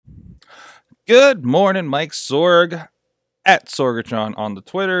Good morning, Mike Sorg at Sorgatron on the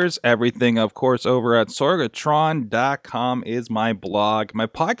Twitters. Everything, of course, over at sorgatron.com is my blog, my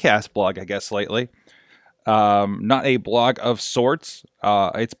podcast blog, I guess, lately. Not a blog of sorts.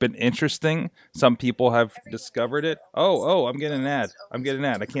 It's been interesting. Some people have discovered it. Oh, I'm getting an ad.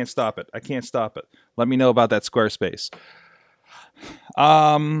 I can't stop it. Let me know about that Squarespace.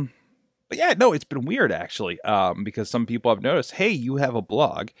 But yeah, no, it's been weird actually, because some people have noticed, hey, you have a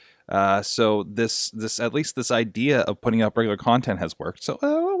blog. So this at least this idea of putting up regular content has worked. So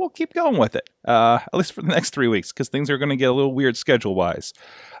we'll keep going with it, at least for the next 3 weeks, because things are going to get a little weird schedule wise.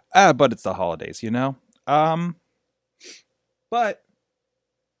 But it's the holidays, you know. But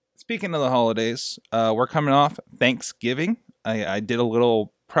speaking of the holidays, we're coming off Thanksgiving. I did a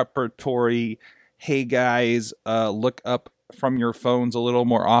little preparatory, hey guys, look up from your phones a little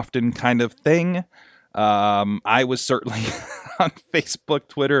more often kind of thing. I was certainly on Facebook,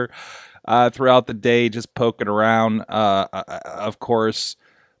 Twitter, throughout the day, just poking around, of course.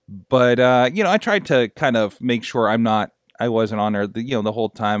 But, I tried to kind of make sure I wasn't on there, the whole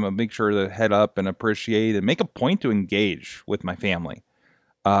time. I make sure to head up and appreciate and make a point to engage with my family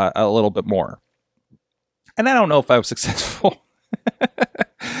a little bit more. And I don't know if I was successful.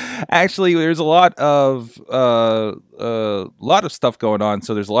 Actually, there's a lot of stuff going on,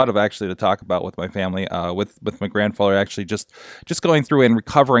 so there's a lot of actually to talk about with my family. With my grandfather actually just going through and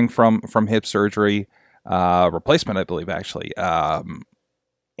recovering from hip surgery, replacement, I believe, actually,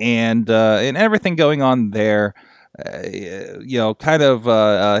 and everything going on there. Kind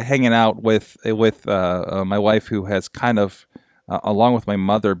of hanging out with my wife, who has kind of, along with my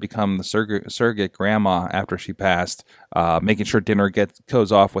mother, become the surrogate grandma after she passed, making sure dinner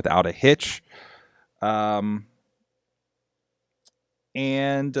goes off without a hitch. And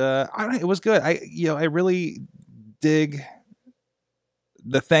it was good. I really dig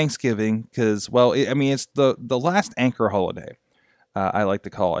the Thanksgiving because, well, it's the last anchor holiday, I like to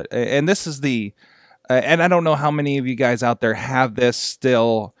call it. And this is and I don't know how many of you guys out there have this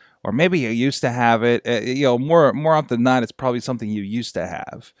still, or maybe you used to have it. More often than not, it's probably something you used to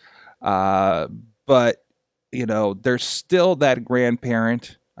have. But there's still that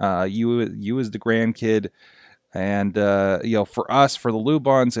grandparent. You as the grandkid, and for us, for the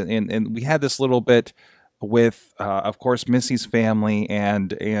Lubons, and we had this little bit with, of course, Missy's family,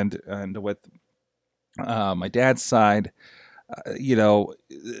 and with my dad's side.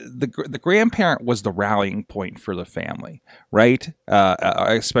 The grandparent was the rallying point for the family, right?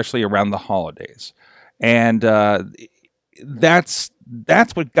 Especially around the holidays, and that's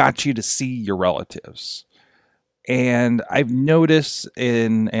what got you to see your relatives. And I've noticed,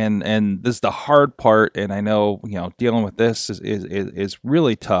 and this is the hard part, and I know dealing with this is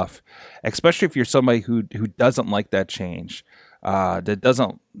really tough, especially if you're somebody who doesn't like that change, that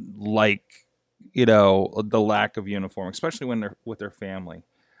doesn't like the lack of uniform, especially when they're with their family.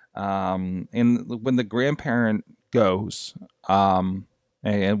 And when the grandparent goes, and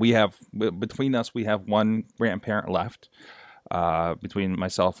between us, we have one grandparent left, between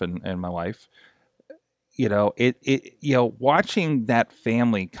myself and my wife. Watching that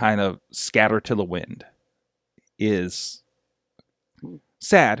family kind of scatter to the wind is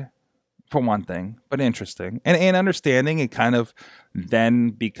sad, for one thing, but interesting, and understanding it kind of then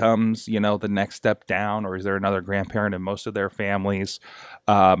becomes, the next step down, or is there another grandparent in most of their families?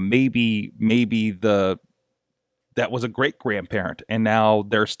 Maybe that was a great grandparent, and now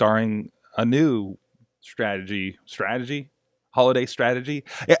they're starting a new holiday strategy.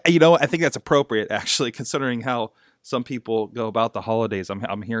 I think that's appropriate, actually, considering how some people go about the holidays.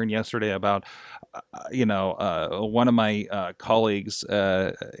 I'm hearing yesterday about, one of my colleagues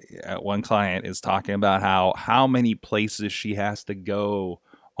at one client is talking about how many places she has to go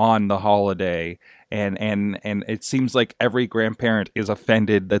on the holiday, and it seems like every grandparent is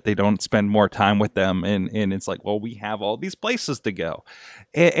offended that they don't spend more time with them, and it's like, well, we have all these places to go,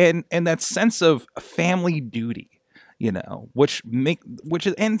 and that sense of family duty, which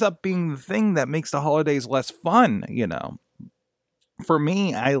ends up being the thing that makes the holidays less fun. For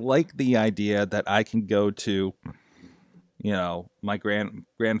me, I like the idea that I can go to, my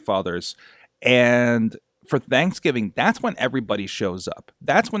grandfather's, and for Thanksgiving, that's when everybody shows up.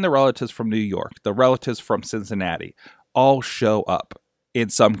 That's when the relatives from New York, the relatives from Cincinnati, all show up in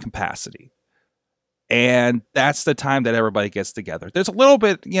some capacity. And that's the time that everybody gets together. There's a little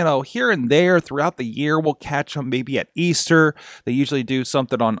bit, here and there throughout the year. We'll catch them maybe at Easter. They usually do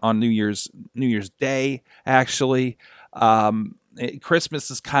something on New Year's Day, actually.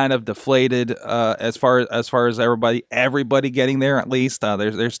 Christmas is kind of deflated as far as everybody getting there. At least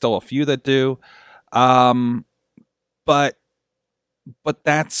there's still a few that do, but but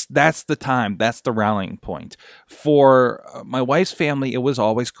that's the time, that's the rallying point for my wife's family. It was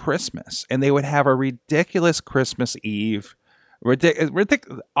always Christmas, and they would have a ridiculous Christmas Eve,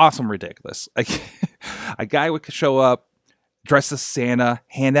 awesome, ridiculous. Like a guy would show up dressed as Santa,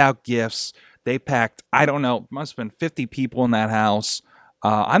 hand out gifts. They packed, I don't know, must have been 50 people in that house.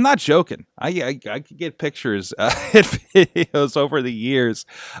 I'm not joking. I could get pictures and videos over the years.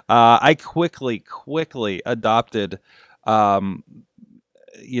 I quickly adopted um,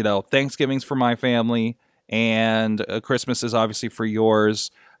 Thanksgiving's for my family, and Christmas is obviously for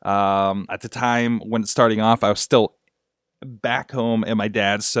yours. At the time when it's starting off, I was still back home at my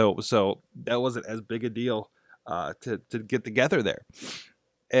dad's, so that wasn't as big a deal to get together there.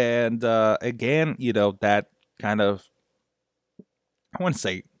 And again, that kind of, I want to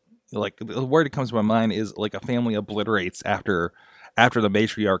say, like, the word that comes to my mind is like a family obliterates after the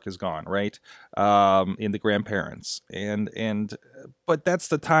matriarch is gone, right? In the grandparents, and but that's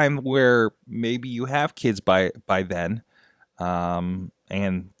the time where maybe you have kids by then,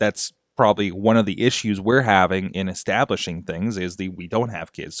 and that's probably one of the issues we're having in establishing things is we don't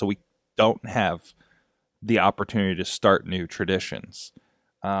have kids, so we don't have the opportunity to start new traditions,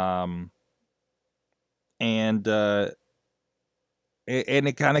 um, and and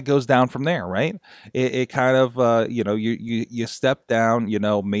it kind of goes down from there, right? It kind of you step down.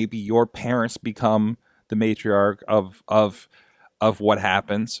 Maybe your parents become the matriarch of what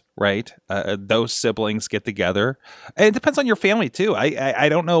happens, right? Those siblings get together. And it depends on your family too. I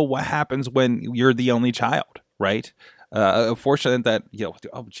don't know what happens when you're the only child, right? Fortunate that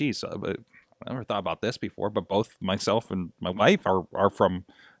oh geez, I never thought about this before, but both myself and my wife are from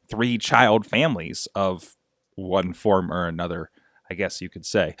three child families of one form or another, I guess you could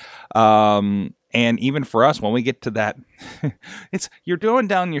say. And even for us, when we get to that, you're going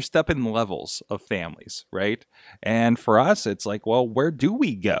down, you're stepping levels of families, right? And for us, it's like, well, where do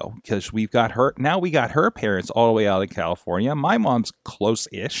we go? Because we got her parents all the way out of California. My mom's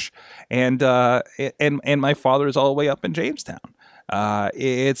close-ish, and and my father is all the way up in Jamestown.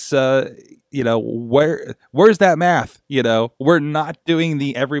 It's where's that math? We're not doing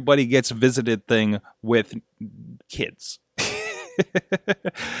the everybody gets visited thing with kids.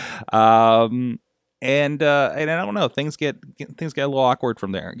 And I don't know, things get a little awkward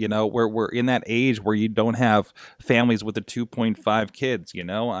from there. We're in that age where you don't have families with the 2.5 kids.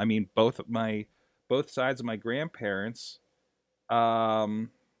 I mean, both sides of my grandparents, um,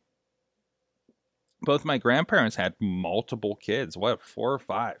 both my grandparents had multiple kids. What, four or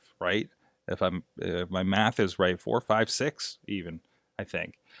five, right? If my math is right, four, five, six, even, I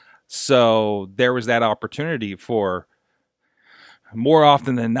think. So there was that opportunity for, more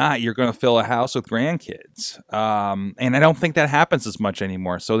often than not, you're going to fill a house with grandkids, and I don't think that happens as much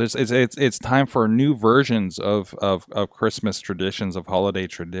anymore. So it's time for new versions of Christmas traditions, of holiday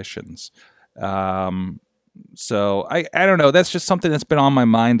traditions. So I don't know. That's just something that's been on my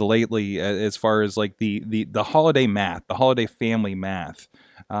mind lately, as far as like the holiday math, the holiday family math.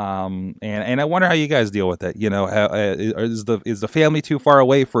 And I wonder how you guys deal with it. Is the family too far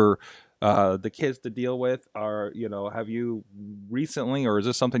away for the kids to deal with? Or have you recently, or is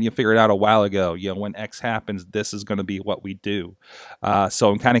this something you figured out a while ago? When X happens, this is going to be what we do.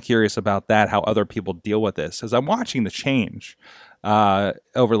 So I'm kind of curious about that, how other people deal with this, as I'm watching the change over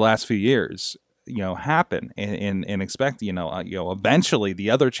the last few years happen, and expect eventually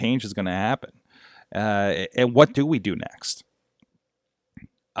the other change is going to happen. And what do we do next?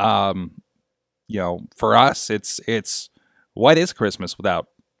 um for us, it's what is Christmas without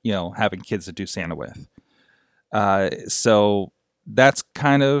having kids to do Santa with? So that's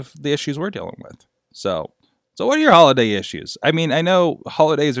kind of the issues we're dealing with. So what are your holiday issues? I mean, I know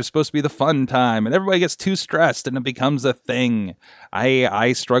holidays are supposed to be the fun time, and everybody gets too stressed, and it becomes a thing.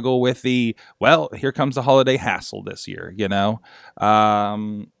 I struggle with well, here comes the holiday hassle this year.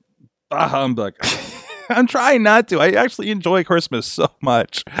 Humbug. I'm trying not to. I actually enjoy Christmas so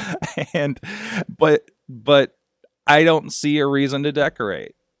much, and but I don't see a reason to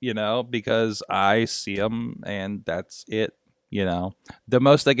decorate. Because I see them, and that's it. The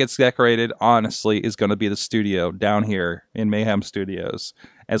most that gets decorated, honestly, is going to be the studio down here in Mayhem Studios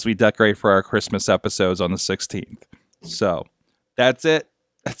as we decorate for our Christmas episodes on the 16th. So that's it.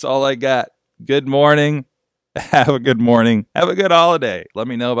 That's all I got. Good morning. Have a good morning. Have a good holiday. Let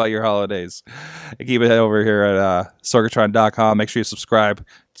me know about your holidays. Keep it over here at Sorgatron.com. Make sure you subscribe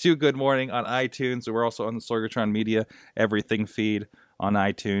to Good Morning on iTunes. We're also on the Sorgatron Media Everything feed on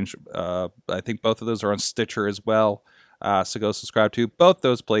iTunes. I think both of those are on Stitcher as well. So go subscribe to both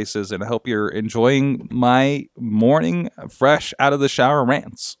those places, and I hope you're enjoying my morning fresh out of the shower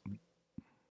rants.